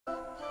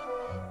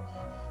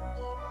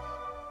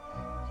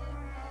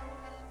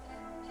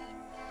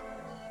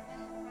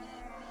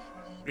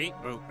Beep,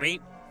 boop,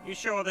 beep. You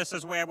sure this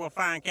is where we'll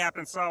find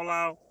Captain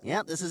Solo?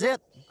 Yep, this is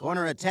it.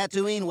 Corner of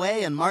Tatooine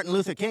Way and Martin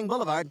Luther King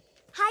Boulevard.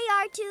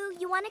 Hi,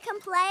 R2. You want to come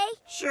play?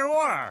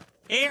 Sure.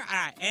 Here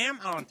I am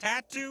on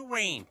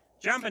Tatooine,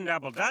 jumping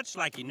double dutch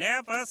like you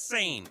never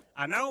seen.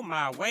 I know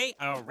my way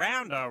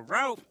around a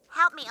rope.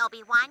 Help me,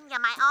 Obi-Wan. You're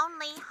my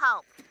only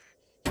hope.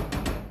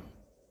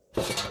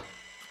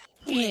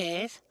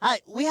 Yes? Hi,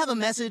 we have a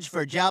message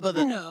for Jabba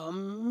the... No,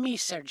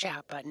 Mr.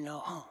 Jabba,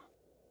 no.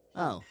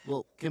 Oh,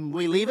 well, can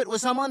we leave it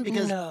with someone?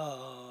 Because...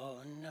 No.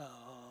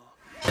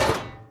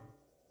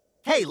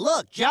 Hey,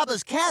 look,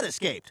 Jabba's cat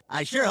escaped.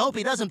 I sure hope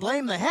he doesn't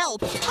blame the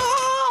help.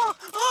 Oh!